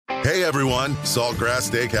Hey everyone, Saltgrass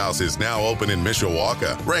Steakhouse is now open in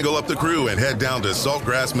Mishawaka. Wrangle up the crew and head down to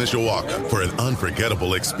Saltgrass Mishawaka for an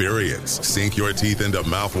unforgettable experience. Sink your teeth into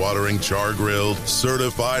mouth-watering char-grilled,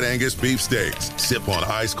 certified Angus beef steaks. Sip on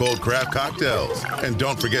ice-cold craft cocktails. And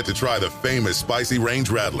don't forget to try the famous spicy range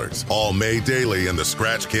rattlers, all made daily in the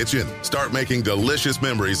Scratch Kitchen. Start making delicious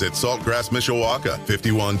memories at Saltgrass Mishawaka,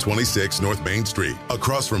 5126 North Main Street,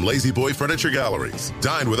 across from Lazy Boy Furniture Galleries.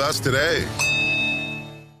 Dine with us today.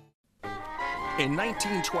 In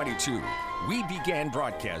 1922, we began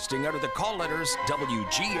broadcasting under the call letters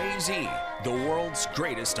WGAZ, the world's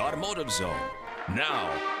greatest automotive zone. Now,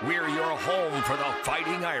 we're your home for the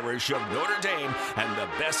Fighting Irish of Notre Dame and the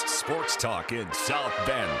best sports talk in South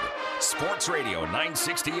Bend. Sports Radio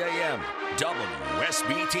 960 AM,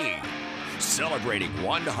 WSBT. Celebrating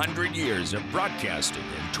 100 years of broadcasting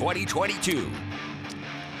in 2022.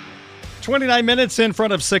 29 minutes in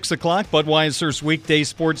front of 6 o'clock. Budweiser's weekday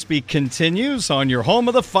sports beat continues on your home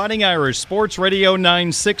of the Fighting Irish. Sports Radio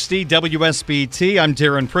 960 WSBT. I'm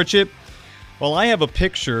Darren Pritchett. Well, I have a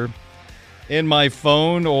picture in my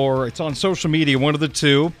phone, or it's on social media, one of the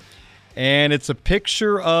two, and it's a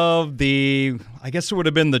picture of I guess it would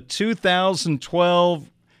have been the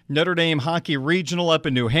 2012 Notre Dame Hockey Regional up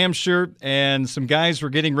in New Hampshire, and some guys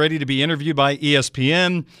were getting ready to be interviewed by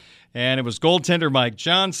ESPN. And it was goaltender Mike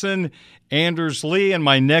Johnson, Anders Lee, and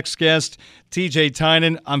my next guest, TJ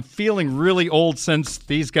Tynan. I'm feeling really old since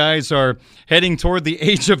these guys are heading toward the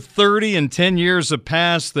age of 30 and 10 years have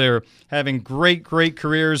passed. They're having great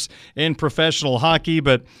careers in professional hockey.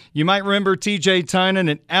 But you might remember TJ Tynan,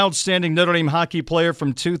 an outstanding Notre Dame hockey player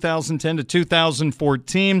from 2010 to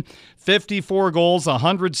 2014. 54 goals,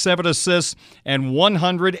 107 assists, and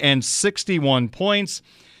 161 points.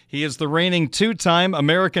 He is the reigning two-time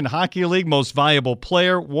American Hockey League Most Valuable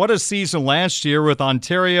Player. What a season last year with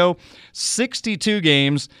Ontario. 62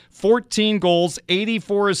 games, 14 goals,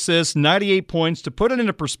 84 assists, 98 points. To put it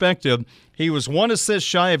into perspective, he was one assist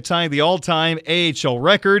shy of tying the all-time AHL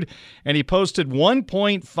record, and he posted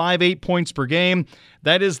 1.58 points per game.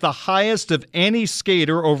 That is the highest of any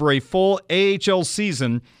skater over a full AHL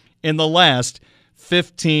season in the last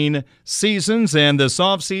 15 seasons, and this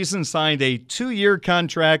offseason signed a 2-year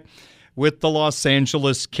contract with the Los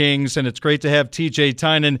Angeles Kings, and it's great to have TJ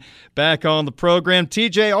Tynan back on the program.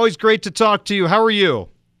 TJ, always great to talk to you. How are you?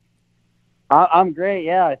 I'm great,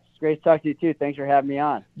 yeah. It's great to talk to you, too. Thanks for having me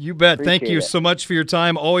on. You bet. Thank you so much for your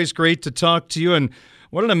time. Always great to talk to you, and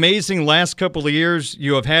what an amazing last couple of years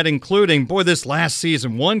you have had, including, this last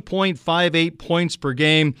season, 1.58 points per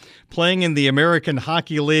game, playing in the American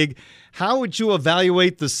Hockey League. How would you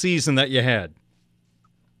evaluate the season that you had?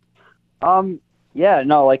 Yeah,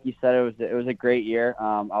 no, like you said, it was a great year.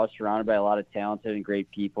 I was surrounded by a lot of talented and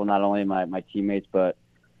great people, not only my teammates, but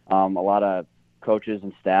a lot of coaches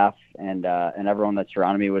and staff, and everyone that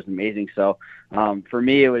surrounded me was amazing. So for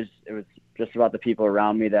me, it was just about the people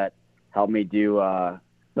around me that helped me do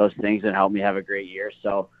those things and helped me have a great year.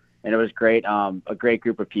 So, and it was great, a great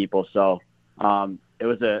group of people. So it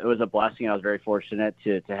was a blessing. I was very fortunate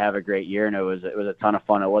to have a great year, and it was a ton of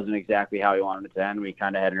fun. It wasn't exactly how we wanted it to end. We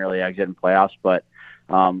kind of had an early exit in playoffs, but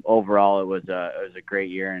overall it was a great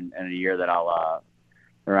year and a year that I'll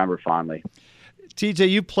remember fondly. TJ,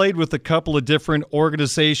 you played with a couple of different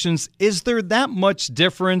organizations. Is there that much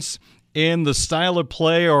difference in the style of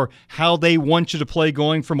play or how they want you to play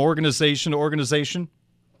going from organization to organization?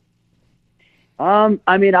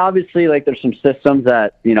 I mean, obviously, like there's some systems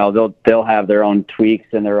that they'll have their own tweaks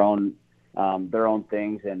and their own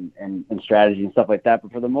things and strategy and stuff like that.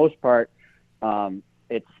 But for the most part,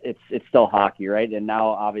 it's still hockey, right? And now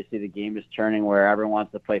obviously the game is turning where everyone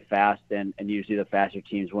wants to play fast, and usually the faster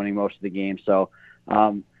team's winning most of the game. So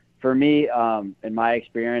for me, in my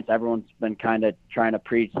experience, everyone's been kind of trying to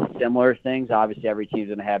preach similar things. Obviously, every team's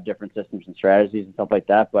going to have different systems and strategies and stuff like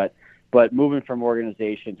that, but moving from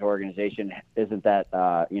organization to organization isn't that,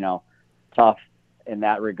 tough in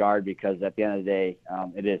that regard, because at the end of the day,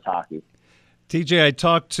 it is hockey. TJ, I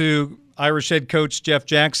talked to Irish head coach Jeff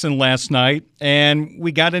Jackson last night, and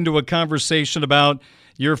we got into a conversation about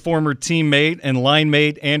your former teammate and line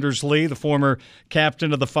mate, Anders Lee, the former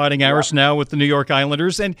captain of the Fighting Irish, now with the New York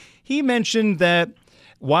Islanders. And he mentioned that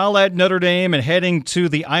while at Notre Dame and heading to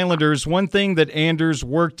the Islanders, one thing that Anders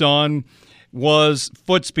worked on was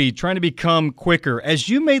foot speed, trying to become quicker. As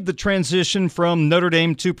you made the transition from Notre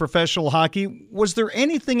Dame to professional hockey, was there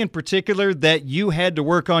anything in particular that you had to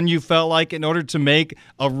work on, you felt like, in order to make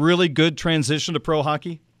a really good transition to pro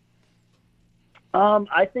hockey?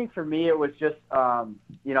 I think for me it was just,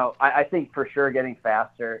 I think for sure getting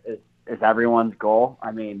faster is everyone's goal.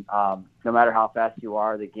 I mean, no matter how fast you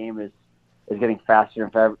are, the game is is getting faster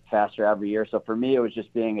and faster every year. So for me, it was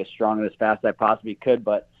just being as strong and as fast as I possibly could.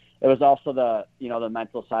 But it was also the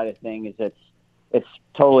mental side of things. It's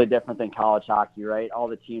totally different than college hockey, right? All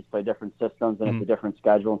the teams play different systems and it's a different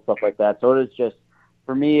schedule and stuff like that. So it was just,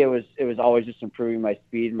 for me, it was always just improving my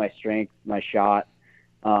speed, my strength, my shot,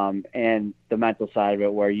 and the mental side of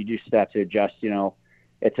it, where you just have to adjust.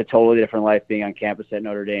 It's a totally different life being on campus at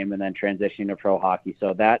Notre Dame and then transitioning to pro hockey.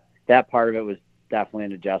 So that part of it was definitely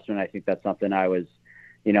an adjustment. I think that's something I was,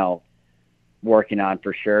 working on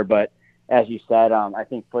for sure. But as you said, I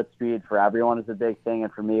think foot speed for everyone is a big thing.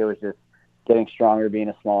 And for me, it was just getting stronger, being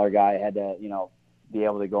a smaller guy. I had to, be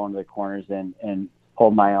able to go into the corners and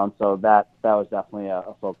hold my own. So that was definitely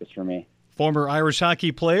a focus for me. Former Irish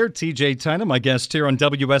hockey player TJ Tynan, my guest here on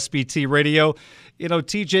WSBT Radio.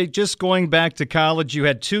 TJ, just going back to college, you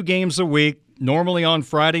had 2 games a week, normally on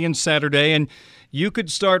Friday and Saturday, and you could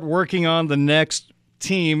start working on the next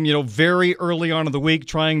team, very early on in the week,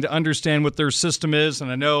 trying to understand what their system is.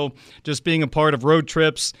 And I know just being a part of road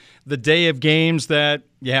trips, the day of games, that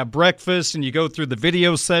you have breakfast and you go through the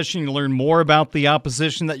video session, you learn more about the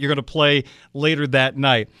opposition that you're going to play later that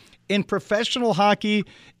night. In professional hockey,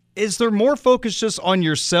 is there more focus just on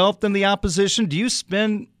yourself than the opposition? Do you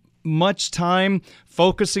spend much time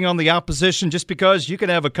focusing on the opposition just because you could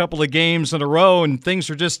have a couple of games in a row and things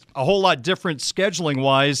are just a whole lot different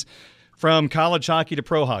scheduling-wise from college hockey to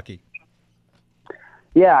pro hockey?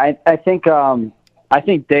 Yeah, I think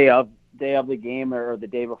day of the game or the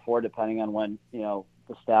day before, depending on when the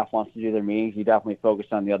staff wants to do their meetings, you definitely focus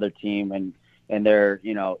on the other team and their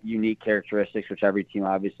unique characteristics, which every team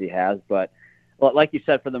obviously has. But like you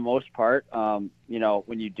said, for the most part,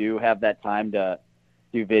 when you do have that time to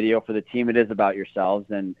do video for the team, it is about yourselves.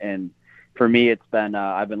 And for me, it's been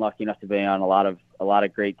I've been lucky enough to be on a lot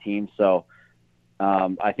of great teams. So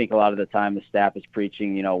I think a lot of the time the staff is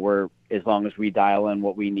preaching, we're, as long as we dial in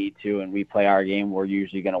what we need to and we play our game, we're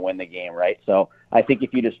usually going to win the game, right? So I think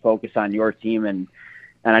if you just focus on your team and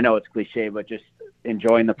I know it's cliche, but just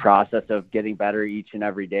enjoying the process of getting better each and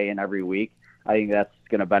every day and every week, I think that's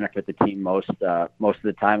going to benefit the team most of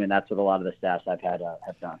the time, and that's what a lot of the staffs I've had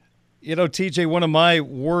have done. TJ, one of my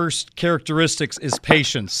worst characteristics is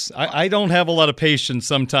patience. I don't have a lot of patience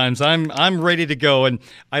sometimes. I'm ready to go. And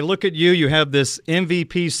I look at you. You have this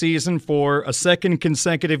MVP season for a second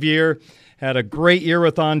consecutive year, had a great year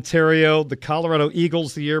with Ontario, the Colorado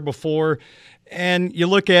Eagles the year before. And you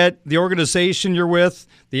look at the organization you're with,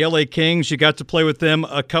 the LA Kings, you got to play with them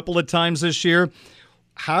a couple of times this year.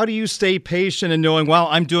 How do you stay patient and knowing, wow,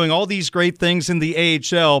 I'm doing all these great things in the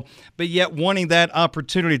AHL, but yet wanting that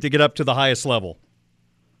opportunity to get up to the highest level?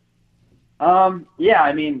 Yeah,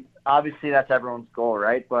 I mean, obviously that's everyone's goal,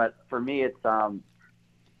 right? But for me, it's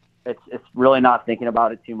really not thinking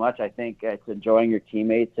about it too much. I think it's enjoying your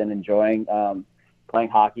teammates and enjoying playing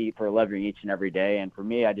hockey for a living each and every day. And for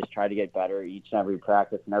me, I just try to get better each and every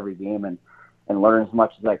practice and every game and learn as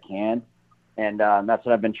much as I can. And that's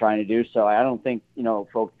what I've been trying to do. So I don't think,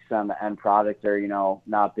 focusing on the end product or,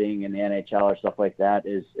 not being in the NHL or stuff like that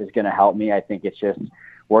is going to help me. I think it's just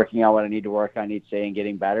working on what I need to work on each day and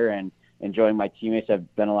getting better and enjoying my teammates.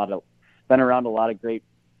 I've been around a lot of great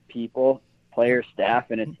people, players,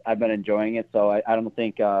 staff, and I've been enjoying it. So I don't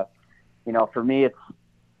think, for me, it's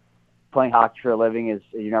playing hockey for a living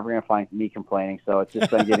you're never going to find me complaining. So it's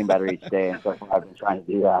just been getting better each day. And so I've been trying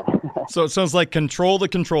to do that. So it sounds like control the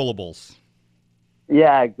controllables.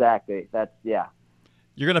 Yeah, exactly.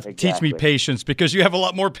 You're going to teach me patience because you have a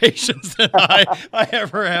lot more patience than I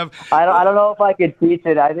ever have. I don't know if I could teach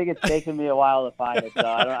it. I think it's taken me a while to find it, so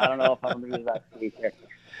I don't know if I'm going to use that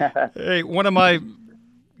teacher. Hey, one of my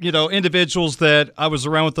individuals that I was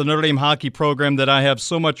around with the Notre Dame hockey program that I have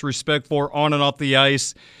so much respect for on and off the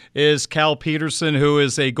ice is Cal Peterson, who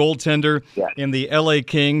is a goaltender in the LA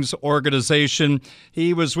Kings organization.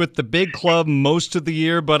 He was with the big club most of the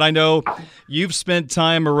year, but I know you've spent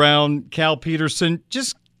time around Cal Peterson.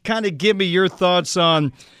 Just kind of give me your thoughts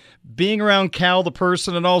on being around Cal, the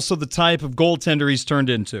person, and also the type of goaltender he's turned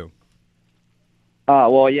into.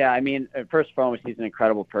 Well, yeah, I mean, first and foremost, he's an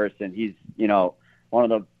incredible person. He's, one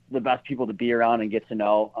of the best people to be around and get to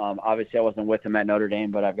know. Obviously, I wasn't with him at Notre Dame,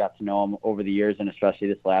 but I've got to know him over the years, and especially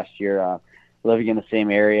this last year, living in the same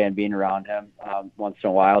area and being around him once in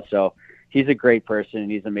a while. So he's a great person, and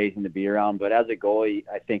he's amazing to be around. But as a goalie,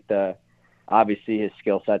 I think obviously his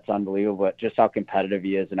skill set's unbelievable, but just how competitive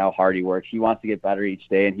he is and how hard he works. He wants to get better each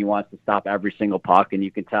day, and he wants to stop every single puck, and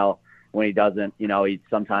you can tell when he doesn't. You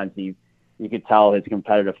could tell his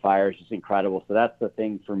competitive fire is just incredible. So that's the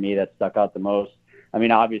thing for me that stuck out the most. I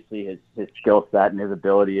mean, obviously his skill set and his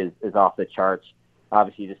ability is off the charts.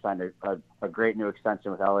 Obviously, he just signed a a great new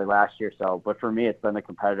extension with LA last year. So, but for me, it's been the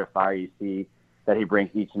competitive fire you see that he brings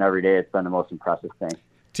each and every day. It's been the most impressive thing.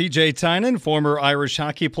 TJ Tynan, former Irish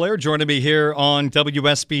hockey player, joining me here on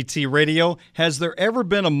WSBT Radio. Has there ever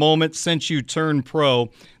been a moment since you turned pro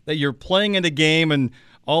that you're playing in a game and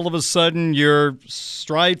all of a sudden you're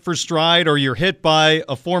stride for stride, or you're hit by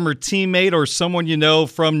a former teammate or someone you know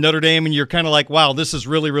from Notre Dame, and you're kind of like, wow, this is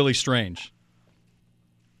really, really strange?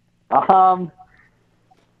 I'm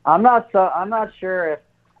not sure if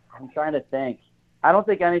I'm trying to think. I don't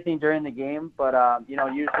think anything during the game, but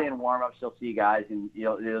usually in warm-ups you'll see guys and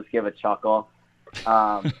you'll just give a chuckle.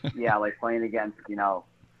 Like playing against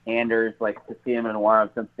Anders, like to see him in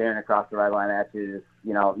warm-ups and staring across the red line at you, just,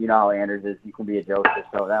 you know how Anders is. You can be a joker,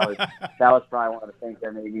 so that was probably one of the things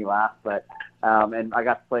that made me laugh. But and I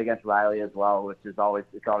got to play against Riley as well, which is always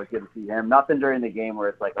good to see him. Nothing during the game where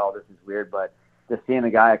it's like, oh, this is weird, but just seeing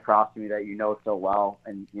a guy across from you that you know so well,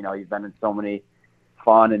 and you've been in so many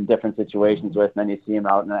fun and different situations with, and then you see him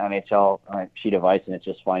out in the NHL sheet of ice, and it's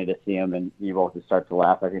just funny to see him, and you both just start to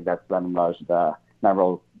laugh. I think that's been the most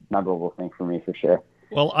memorable thing for me, for sure.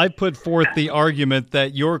 Well, I put forth the argument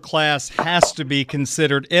that your class has to be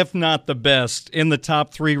considered, if not the best, in the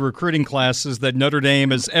top 3 recruiting classes that Notre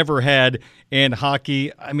Dame has ever had in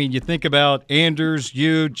hockey. I mean, you think about Anders,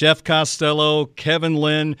 you, Jeff Costello, Kevin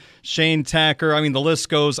Lynn, Shane Tacker. I mean, the list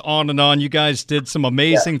goes on and on. You guys did some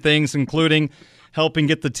amazing things, including helping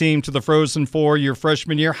get the team to the Frozen Four your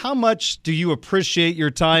freshman year. How much do you appreciate your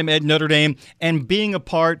time at Notre Dame and being a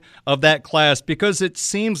part of that class? Because it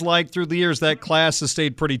seems like through the years that class has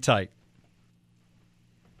stayed pretty tight.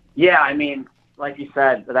 Yeah, I mean, like you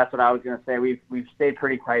said, that's what I was going to say. We've stayed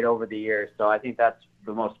pretty tight over the years, so I think that's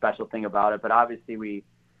the most special thing about it. But obviously we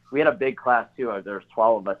had a big class too. There was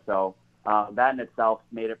 12 of us, so that in itself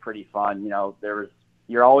made it pretty fun.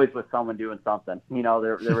 You're always with someone doing something.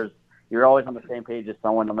 You're always on the same page as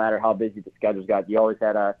someone, no matter how busy the schedules got. You always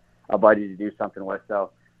had a buddy to do something with.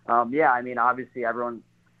 So, obviously everyone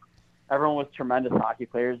was tremendous hockey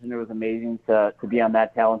players, and it was amazing to be on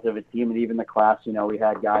that talented of a team. And even the class, we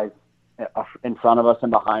had guys in front of us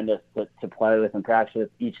and behind us to play with and practice with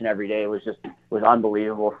each and every day. It was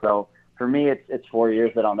unbelievable. So for me, it's 4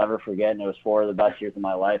 years that I'll never forget, and it was 4 of the best years of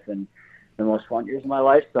my life and the most fun years of my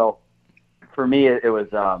life. So for me, it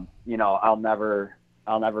was, I'll never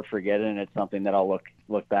forget it, and it's something that I'll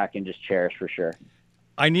look back and just cherish for sure.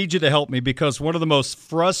 I need you to help me, because one of the most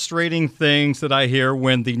frustrating things that I hear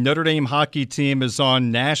when the Notre Dame hockey team is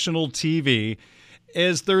on national TV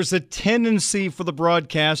is there's a tendency for the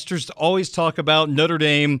broadcasters to always talk about Notre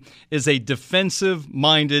Dame as a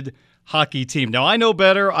defensive-minded hockey team. Now, I know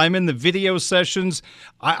better. I'm in the video sessions.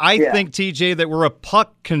 I think, TJ, that we're a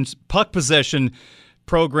puck possession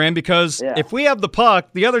program, because if we have the puck,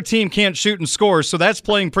 the other team can't shoot and score, so that's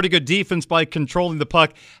playing pretty good defense by controlling the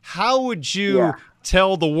puck. How would you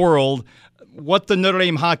tell the world what the Notre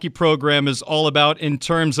Dame hockey program is all about in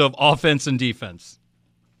terms of offense and defense?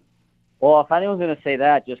 Well, if anyone's going to say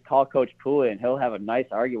that, just call Coach Pooley, and he'll have a nice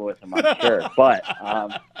argument with him, I'm sure. But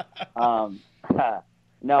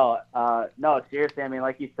no, seriously. I mean,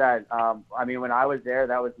 like you said, when I was there,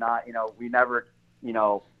 that was not, we never,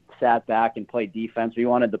 sat back and played defense. We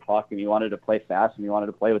wanted the puck, and we wanted to play fast, and we wanted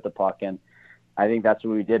to play with the puck. And I think that's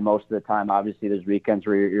what we did most of the time. Obviously, there's weekends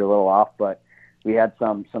where you're a little off, but we had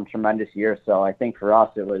some tremendous years. So I think for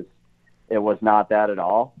us, it was not that at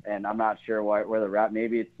all. And I'm not sure where they're at.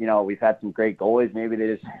 Maybe it's, we've had some great goalies. Maybe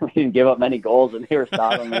they just didn't give up many goals and they were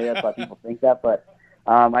stopping. Maybe that's why people think that. But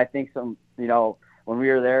I think when we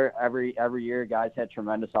were there, every year, guys had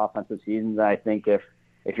tremendous offensive seasons. And I think if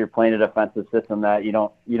you're playing a defensive system, that you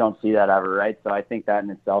don't see that ever, right? So I think that in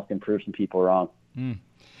itself can prove some people wrong.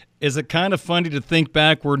 Is it kind of funny to think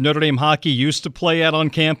back where Notre Dame hockey used to play at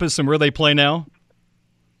on campus and where they play now?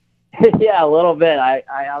 Yeah, a little bit. I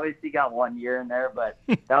obviously got 1 year in there, but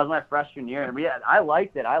that was my freshman year, and I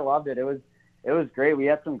liked it. I loved it. It was great. We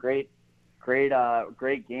had some great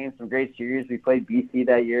games, some great series. We played BC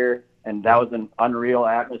that year, and that was an unreal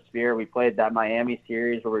atmosphere. We played that Miami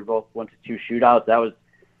series where we both went to 2 shootouts. That was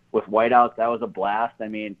with whiteouts. That was a blast. I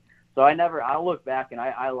mean, so I'll look back, and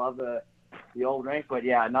I love the old rink, but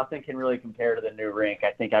yeah, nothing can really compare to the new rink.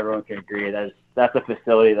 I think everyone can agree that's a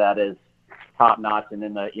facility that is top notch and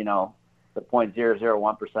in the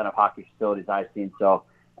 0.001% of hockey facilities I've seen. So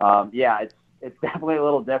it's definitely a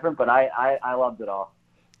little different, but I loved it all.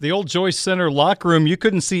 The old Joyce Center locker room, you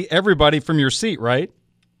couldn't see everybody from your seat, right?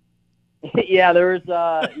 Yeah, there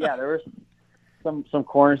was some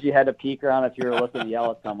corners you had to peek around if you were looking to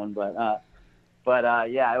yell at someone, but it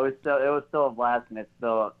was still a blast, and it's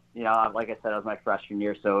still, like I said, it was my freshman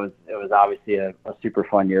year, so it was obviously a super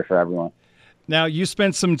fun year for everyone. Now, you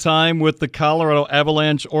spent some time with the Colorado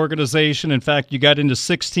Avalanche organization. In fact, you got into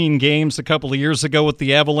 16 games a couple of years ago with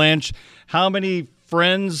the Avalanche. How many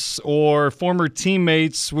friends or former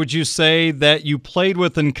teammates would you say that you played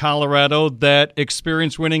with in Colorado that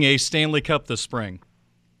experienced winning a Stanley Cup this spring?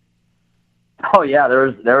 Oh yeah, there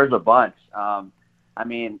was a bunch. I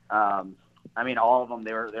mean, all of them.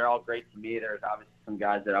 They're all great to me. There's obviously some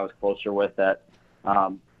guys that I was closer with that,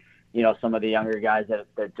 some of the younger guys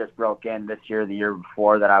that just broke in this year, the year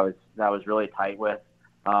before that I was really tight with.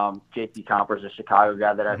 JC Comper's a Chicago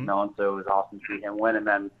guy that I've known, so it was awesome to see him win. And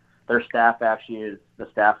then their staff actually is the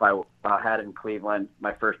staff I had in Cleveland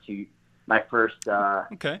my first 2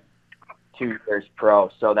 years pro.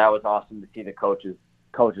 So that was awesome to see the coaches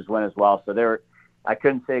win as well. So I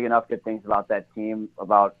couldn't say enough good things about that team,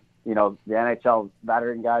 about the NHL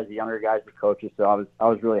veteran guys, the younger guys, the coaches. So I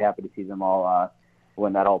was really happy to see them all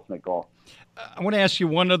win that ultimate goal. I want to ask you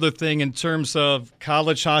one other thing in terms of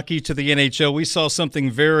college hockey to the NHL. We saw something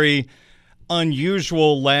very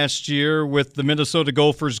unusual last year with the Minnesota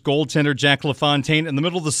Gophers goaltender Jack LaFontaine in the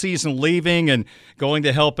middle of the season leaving and going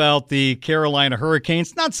to help out the Carolina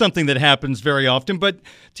Hurricanes. Not something that happens very often, but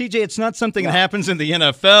TJ, it's not something that happens in the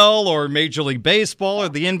NFL or Major League Baseball or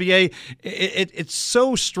the NBA. It's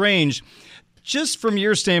so strange. Just from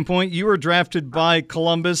your standpoint, you were drafted by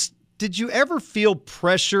Columbus. Did you ever feel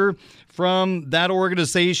pressure from that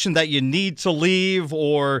organization that you need to leave,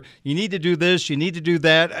 or you need to do this, you need to do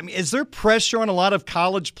that? I mean, is there pressure on a lot of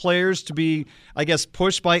college players to be, I guess,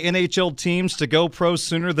 pushed by NHL teams to go pro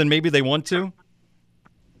sooner than maybe they want to?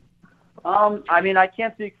 I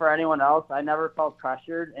can't speak for anyone else. I never felt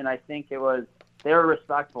pressured, and I think they were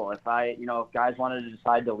respectful. If guys wanted to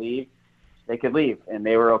decide to leave, they could leave, and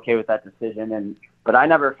they were okay with that decision. But I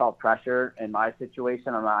never felt pressure in my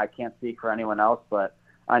situation. I can't speak for anyone else, but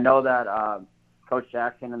I know that Coach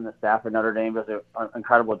Jackson and the staff at Notre Dame does an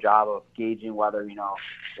incredible job of gauging whether,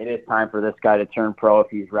 it is time for this guy to turn pro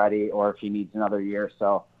if he's ready or if he needs another year.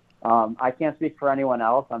 So I can't speak for anyone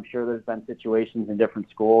else. I'm sure there's been situations in different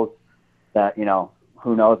schools that,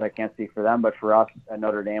 who knows, I can't speak for them. But for us at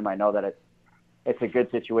Notre Dame, I know that it's a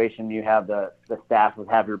good situation. You have the staff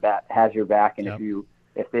has your back, and yep.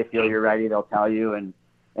 If they feel you're ready, they'll tell you. And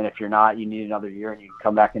if you're not, you need another year, and you can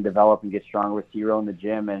come back and develop and get stronger with Hero in the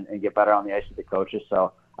gym and get better on the ice with the coaches.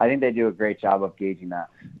 So I think they do a great job of gauging that.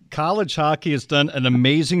 College hockey has done an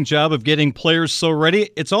amazing job of getting players so ready.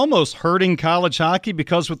 It's almost hurting college hockey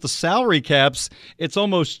because with the salary caps, it's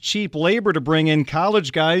almost cheap labor to bring in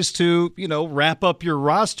college guys to, wrap up your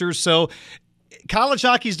roster. So college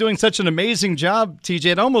hockey is doing such an amazing job, TJ.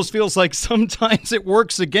 It almost feels like sometimes it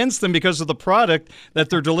works against them because of the product that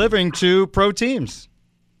they're delivering to pro teams.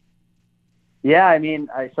 Yeah,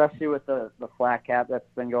 especially with the flat cap that's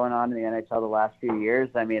been going on in the NHL the last few years.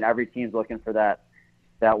 Every team's looking for that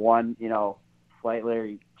one,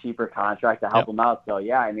 slightly cheaper contract to help them out. So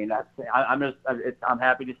yeah, I'm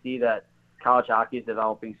happy to see that college hockey is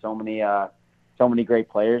developing so many great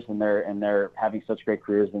players, and they're having such great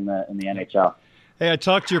careers in the NHL. Hey, I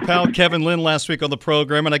talked to your pal Kevin Lynn last week on the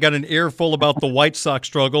program, and I got an earful about the White Sox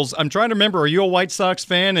struggles. I'm trying to remember, are you a White Sox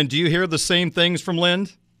fan, and do you hear the same things from Lynn?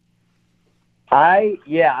 I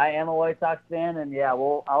am a White Sox fan, and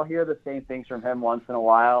I'll hear the same things from him once in a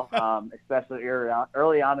while, especially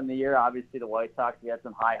early on in the year. Obviously, the White Sox, we had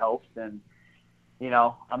some high hopes, and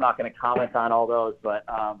I'm not going to comment on all those, but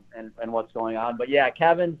and what's going on. But yeah,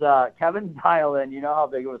 Kevin's dialed in. You know how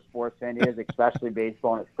big of a sports fan he is, especially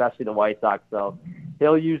baseball and especially the White Sox. So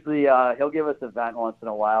he'll usually he'll give us a vent once in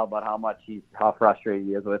a while about how frustrated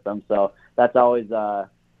he is with them. So that's always.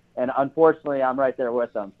 And unfortunately, I'm right there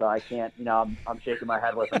with him, so I can't. I'm shaking my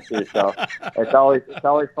head with him too. So it's always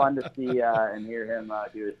fun to see and hear him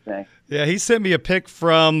do his thing. Yeah, he sent me a pic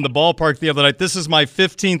from the ballpark the other night. This is my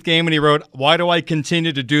 15th game, and he wrote, "Why do I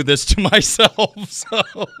continue to do this to myself?" So.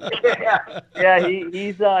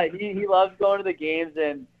 He loves going to the games,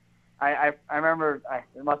 and I remember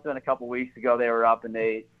it must have been a couple weeks ago. They were up and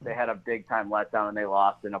they had a big time letdown and they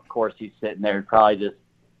lost, and of course he's sitting there probably just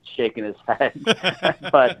shaking his head.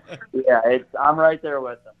 But yeah, I'm right there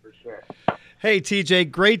with him for sure. Hey, TJ,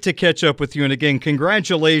 great to catch up with you. And again,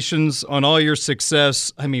 congratulations on all your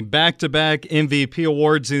success. Back-to-back MVP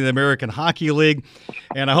awards in the American Hockey League.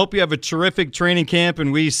 And I hope you have a terrific training camp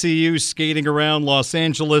and we see you skating around Los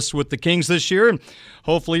Angeles with the Kings this year. And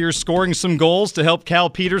hopefully you're scoring some goals to help Cal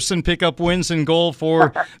Peterson pick up wins in goal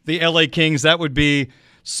for the LA Kings. That would be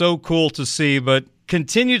so cool to see. But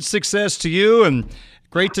continued success to you, and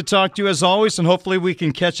great to talk to you as always, and hopefully we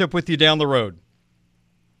can catch up with you down the road.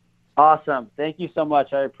 Awesome. Thank you so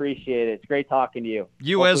much. I appreciate it. It's great talking to you.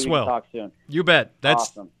 You hopefully as well. We can talk soon. You bet.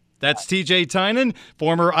 Awesome. That's TJ Tynan,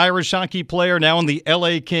 former Irish hockey player, now in the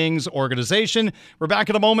LA Kings organization. We're back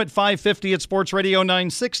in a moment, 5:50 at Sports Radio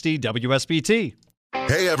 960 WSBT.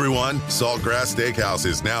 Hey everyone, Saltgrass Steakhouse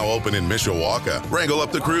is now open in Mishawaka. Wrangle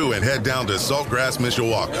up the crew and head down to Saltgrass,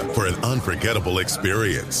 Mishawaka for an unforgettable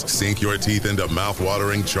experience. Sink your teeth into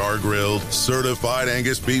mouth-watering char-grilled, certified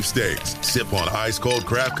Angus beef steaks. Sip on ice-cold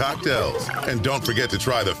craft cocktails. And don't forget to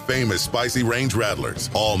try the famous spicy range rattlers,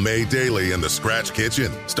 all made daily in the Scratch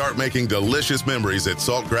Kitchen. Start making delicious memories at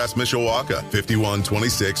Saltgrass, Mishawaka,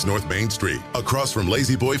 5126 North Main Street, across from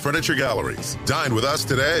Lazy Boy Furniture Galleries. Dine with us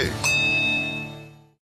today.